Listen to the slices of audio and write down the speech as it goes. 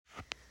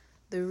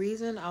The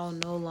reason I'll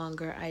no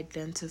longer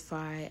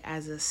identify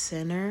as a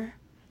sinner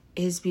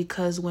is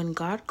because when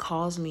God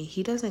calls me,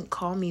 he doesn't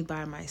call me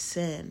by my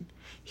sin.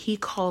 He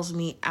calls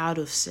me out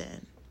of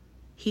sin.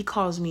 He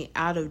calls me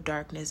out of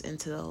darkness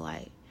into the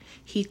light.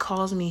 He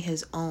calls me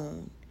his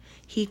own.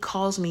 He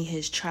calls me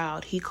his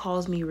child. He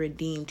calls me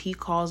redeemed. He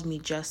calls me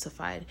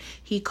justified.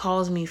 He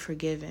calls me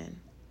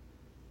forgiven.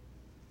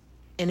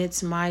 And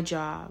it's my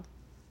job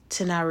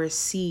to now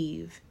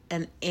receive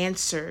an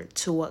answer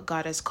to what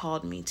God has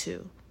called me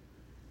to.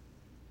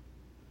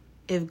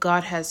 If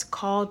God has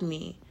called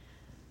me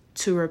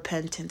to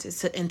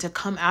repentance and to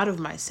come out of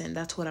my sin,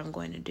 that's what I'm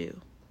going to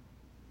do.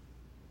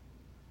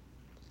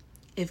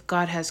 If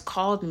God has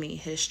called me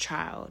his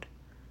child,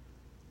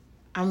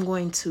 I'm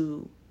going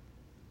to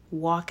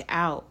walk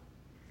out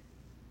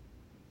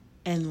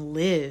and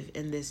live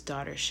in this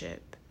daughtership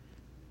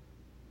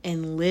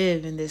and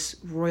live in this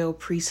royal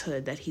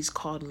priesthood that he's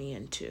called me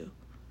into.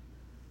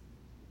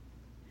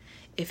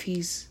 If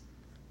he's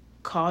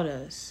called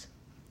us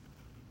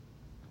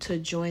to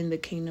join the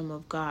kingdom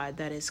of God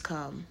that is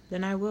come,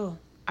 then I will.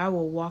 I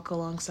will walk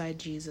alongside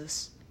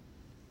Jesus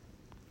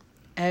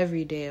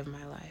every day of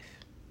my life.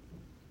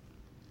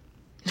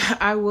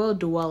 I will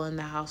dwell in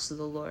the house of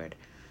the Lord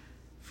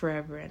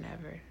forever and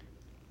ever.